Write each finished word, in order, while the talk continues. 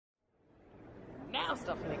now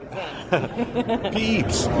stuff making sense.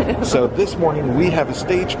 Peeps! So this morning we have a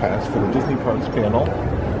stage pass for the Disney Parks panel.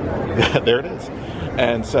 Yeah, there it is.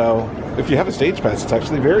 And so if you have a stage pass, it's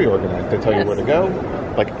actually very organized. They tell you where to go.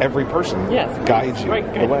 Like every person guides you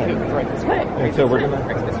the way. Right this way. And so we're gonna.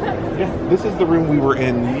 Yeah, this is the room we were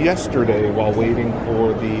in yesterday while waiting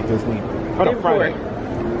for the Disney. Oh no, Friday.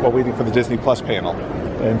 While waiting for the Disney Plus panel.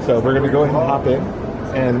 And so we're gonna go ahead and hop in.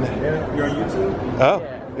 And you're on YouTube? Oh,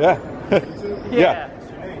 yeah. YouTube? Yeah.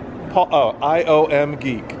 Paul, oh, IOM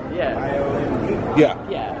Geek. Yeah. IOM Geek? Yeah.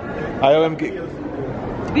 Yeah. IOM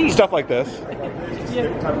Geek. Stuff like this.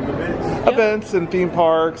 Different type of events. Events and theme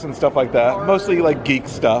parks and stuff like that. Mostly like geek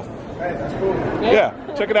stuff. Hey, that's cool. Yeah,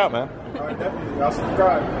 check it out, man. All right, definitely. I'll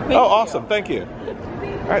subscribe. Oh, awesome. Thank you.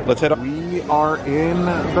 All right, let's head up. We are in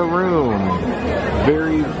the room.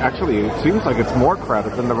 Actually, it seems like it's more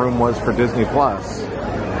crowded than the room was for Disney Plus.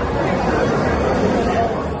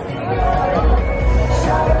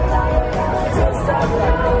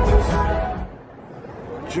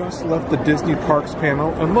 Just left the Disney Parks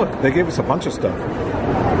panel, and look, they gave us a bunch of stuff.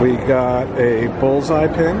 We got a Bullseye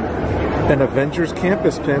pin, an Avengers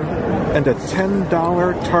Campus pin, and a $10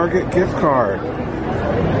 Target gift card.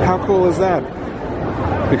 How cool is that?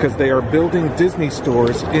 Because they are building Disney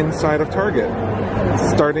stores inside of Target,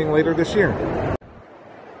 starting later this year.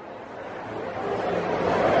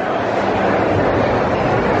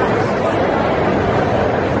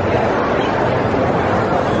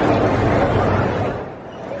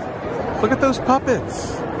 Look at those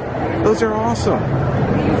puppets. Those are awesome.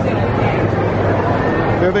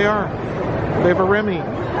 There they are. They have a Remy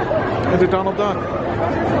and a Donald Duck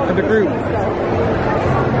and a Groot.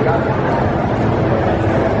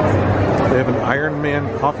 They have an Iron Man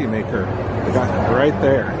coffee maker. They got it right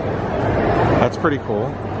there. That's pretty cool.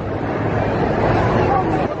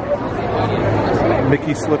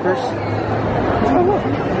 Mickey slippers. Oh, look.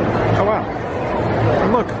 Oh, wow.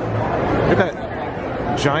 And look. Look at that.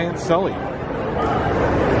 Giant Sully.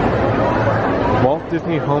 Walt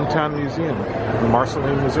Disney Hometown Museum in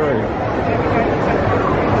Marceline, Missouri.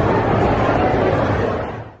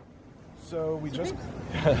 So we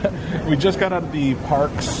just got out of the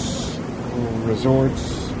parks,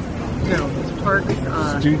 resorts. No, it's parks.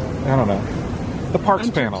 I don't know. The parks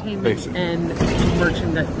panel, basically. And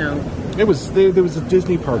merchandise. No. There was a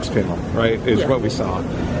Disney Parks panel, right? Is what we saw,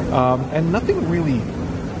 and nothing really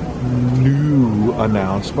new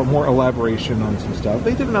announced, but more elaboration on some stuff.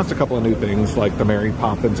 They did announce a couple of new things, like the Mary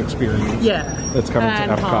Poppins experience. Yeah. That's coming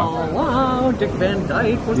to Epcot. Wow, Dick Van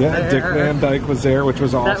Dyke was there. Yeah, Dick Van Dyke was there, which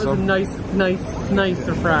was awesome. That was a nice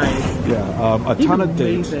surprise. Yeah, a ton of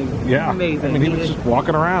dates. Yeah, amazing. I mean, he was just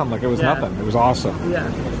walking around like it was nothing. It was awesome. Yeah.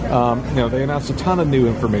 They announced a ton of new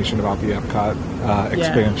information about the Epcot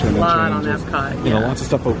expansion and changes. On Epcot. Lots of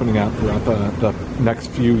stuff opening out throughout the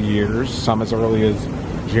next few years. Some as early as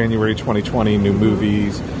January 2020, new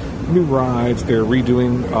movies, new rides. They're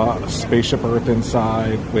redoing Spaceship Earth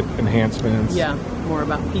inside with enhancements. Yeah, more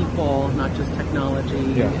about people, not just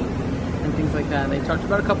technology and things like that. They talked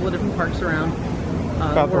about a couple of different parks around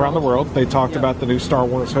the world. They talked about the new Star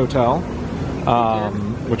Wars hotel,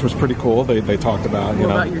 which was pretty cool. They talked about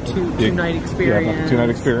about your two-night experience. Yeah, about the two-night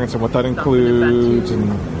experience and what that includes, and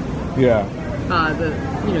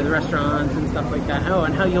the restaurants and stuff like that. Oh,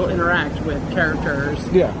 and how you'll interact with characters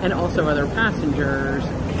and also other passengers,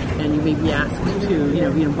 and you may be asked to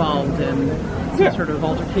be involved in some sort of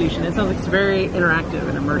altercation. It sounds like it's very interactive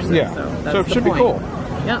and immersive. Yeah, so it should be cool.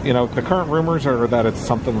 Yeah. The current rumors are that it's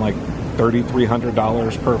something like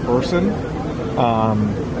 $3,300 per person.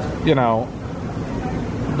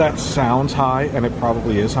 That sounds high, and it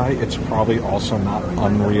probably is high. It's probably also not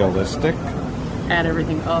unrealistic. Add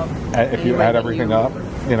everything up. If you add everything up,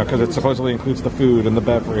 because it supposedly includes the food and the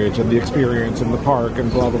beverage and the experience and the park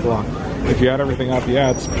and blah, blah, blah. If you add everything up,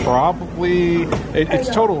 it's probably, it's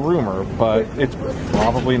total rumor, but it's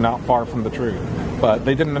probably not far from the truth. But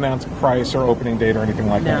they didn't announce price or opening date or anything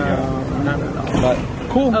like that yet. No, not at all. But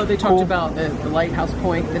cool. Oh, they talked about the Lighthouse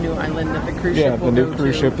Point, the new island that the cruise ship will go to.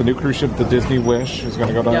 Yeah, the new cruise ship, the Disney Wish, is going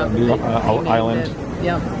to go to a new island.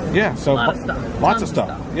 Yeah, so lots of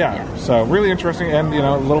stuff. Yeah, so really interesting, and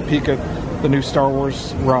a little peek at the new Star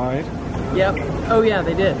Wars ride. Yep. Oh yeah,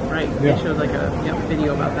 they did. Right. Yeah. They showed like a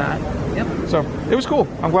video about that. Yep. So it was cool.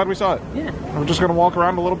 I'm glad we saw it. Yeah. We're just going to walk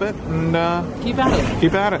around a little bit and keep at it.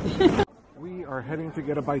 Keep at it. We are heading to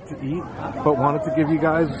get a bite to eat, but wanted to give you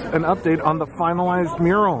guys an update on the finalized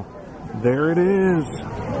mural. There it is.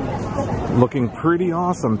 Looking pretty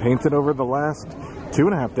awesome. Painted over the last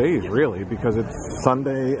 2.5 days, really, because it's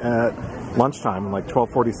Sunday at lunchtime, like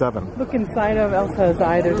 12:47. Look inside of Elsa's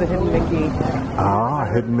eye. There's a hidden Mickey. Ah,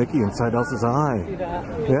 hidden Mickey inside Elsa's eye. See that?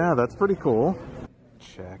 Yeah, that's pretty cool.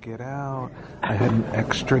 Check it out. I had an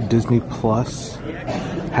extra Disney Plus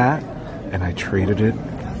hat, and I traded it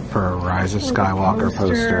for a Rise of Skywalker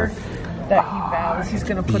poster. That he vows he's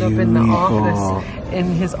going to put up in the office, in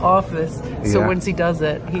his office. So once he does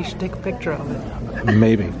it, he should take a picture of it.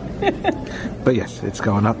 Maybe. But yes, it's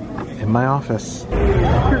going up in my office.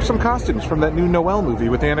 Here's some costumes from that new Noelle movie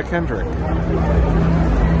with Anna Kendrick.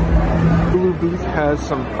 Hulu booth has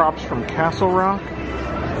some props from Castle Rock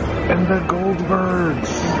and the Goldbergs.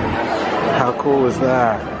 How cool is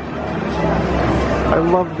that? I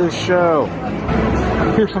love this show.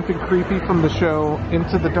 Here's something creepy from the show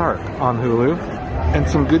Into the Dark on Hulu, and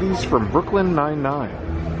some goodies from Brooklyn Nine-Nine.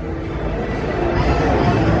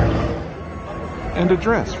 And a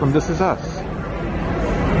dress from This Is Us.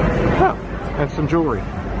 Oh, and some jewelry.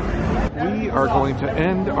 We are going to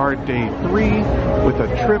end our day 3 with a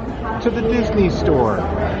trip to the Disney store.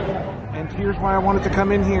 And here's why I wanted to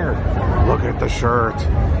come in here. Look at the shirt.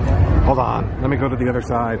 Hold on, let me go to the other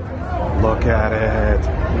side. Look at it.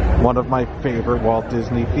 One of my favorite Walt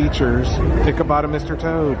Disney features, Ichabod and Mr.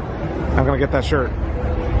 Toad. I'm gonna get that shirt.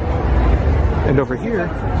 And over here,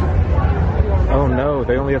 oh no,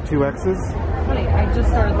 they only have 2 X's? Honey, I just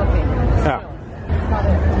started looking. Yeah.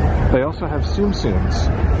 They also have Tsum Tsums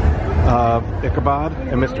of Ichabod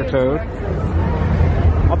and Mr. Toad.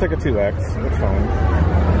 I'll take a 2X, that's fine.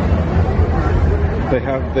 They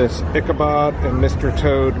have this Ichabod and Mr.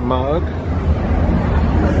 Toad mug.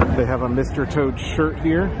 They have a Mr. Toad shirt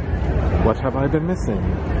here. What have I been missing?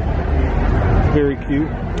 Very cute.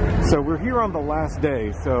 So we're here on the last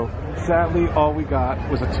day, so sadly all we got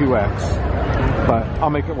was a 2X. But I'll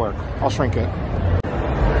make it work. I'll shrink it.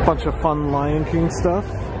 Bunch of fun Lion King stuff.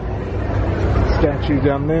 Statue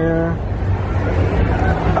down there.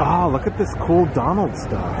 Oh, look at this cool Donald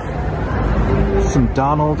stuff. Some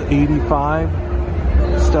Donald 85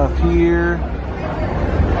 stuff here.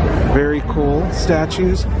 Very cool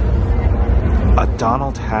statues. A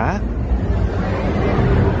Donald hat.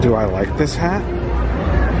 Do I like this hat?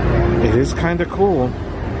 It is kind of cool.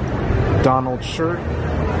 Donald shirt.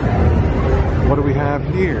 What do we have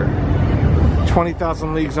here?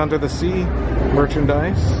 20,000 Leagues Under the Sea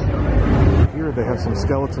merchandise. Here they have some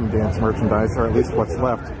skeleton dance merchandise, or at least what's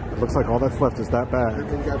left. It looks like all that's left is that bag.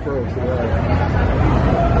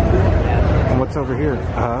 And what's over here?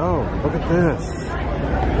 Oh, look at this.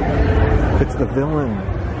 It's the villain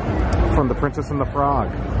from The Princess and the Frog.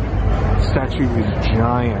 Statue is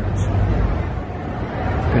giant.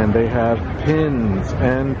 And they have pins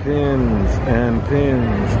and pins and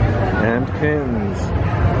pins and pins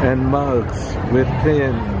and mugs with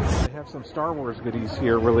pins. They have some Star Wars goodies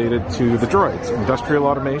here related to the droids. Industrial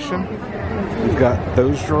automation. We've got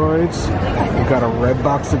those droids. We've got a red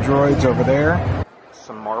box of droids over there.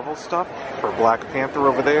 Some Marvel stuff for Black Panther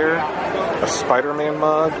over there. A Spider-Man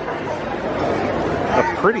mug.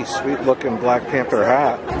 A pretty sweet looking Black Panther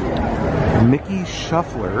hat. Mickey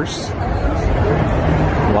shufflers.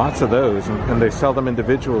 Lots of those, and they sell them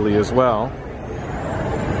individually as well.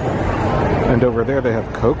 And over there they have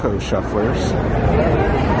Coco shufflers.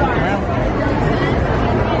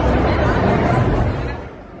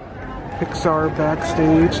 Pixar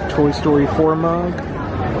backstage, Toy Story 4 mug.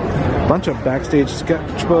 Bunch of backstage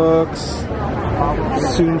sketchbooks.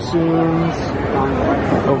 Tsum Tsums.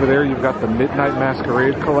 Over there you've got the Midnight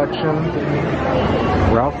Masquerade collection.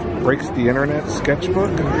 Ralph Breaks the Internet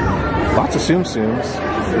sketchbook. Lots of Tsum Tsums.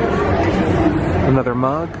 Another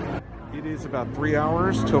mug. It is about 3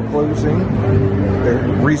 hours till closing. They're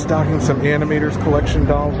restocking some Animators Collection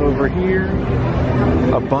dolls over here.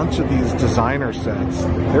 A bunch of these designer sets.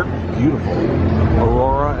 They're beautiful.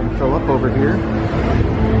 Aurora and Philip over here.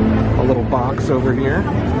 A little box over here.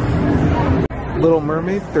 Little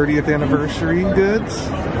Mermaid 30th anniversary goods.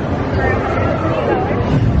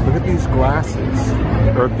 Look at these glasses.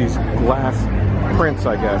 Or these glass prints,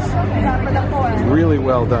 I guess. Really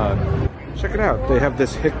well done. Check it out. They have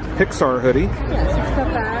this Pixar hoodie.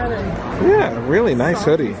 Yeah, really nice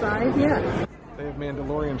hoodie. Yeah. They have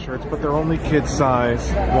Mandalorian shirts, but they're only kid size.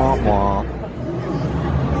 Womp womp.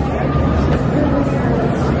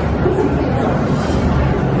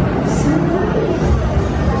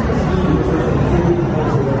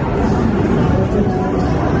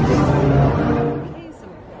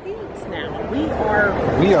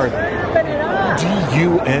 We are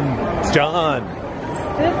D-U-N done.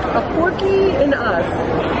 A Forky and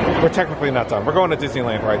us. We're technically not done. We're going to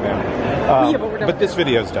Disneyland right now. Yeah, but we're done. But this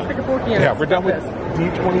video's done. Pick a Forky and yeah, us. we're done with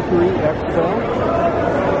D23 Expo.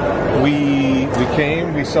 We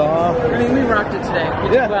came, we saw. I mean, we rocked it today. We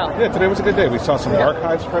did well. Yeah, today was a good day. We saw some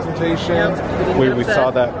archives presentations. We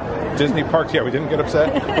saw that Disney Parks. Yeah, we didn't get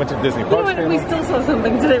upset. Went to Disney Parks. You know what? We still saw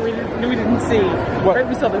something today we didn't see. What? Right?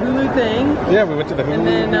 We saw the Hulu thing. Yeah, we went to the Hulu. And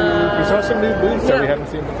then we saw some new booths that we hadn't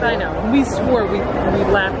seen before. I know. We swore we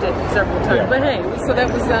lapped it several times. Yeah. But hey, so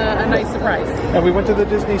that was a nice surprise. And we went to the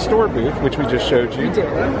Disney Store booth, which we just showed you. We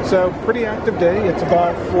did. So pretty active day. It's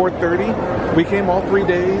about 4:30. We came all 3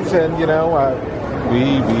 days, and you know,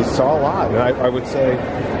 we saw a lot. And I would say,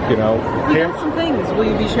 you know, we got some things. Will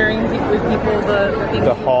you be sharing with people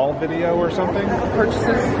the haul video or something? Purchases?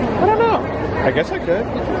 I don't know. I guess I could.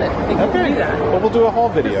 Okay. Do that. Well, we'll do a haul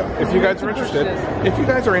video if you guys are interested. If you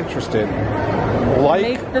guys are interested,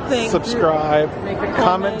 like, subscribe,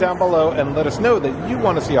 comment down below, and let us know that you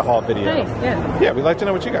want to see a haul video. Hey, yeah, we'd like to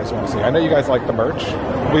know what you guys want to see. I know you guys like the merch.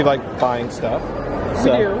 We like buying stuff.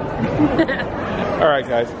 So. We do. All right,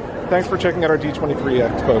 guys. Thanks for checking out our D23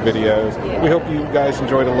 Expo videos. We hope you guys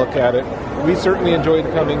enjoyed a look at it. We certainly enjoyed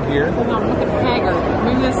coming here. Hold on, look at Haggard.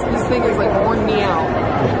 Maybe this thing is like worn me out.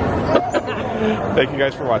 Thank you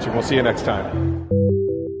guys for watching. We'll see you next time.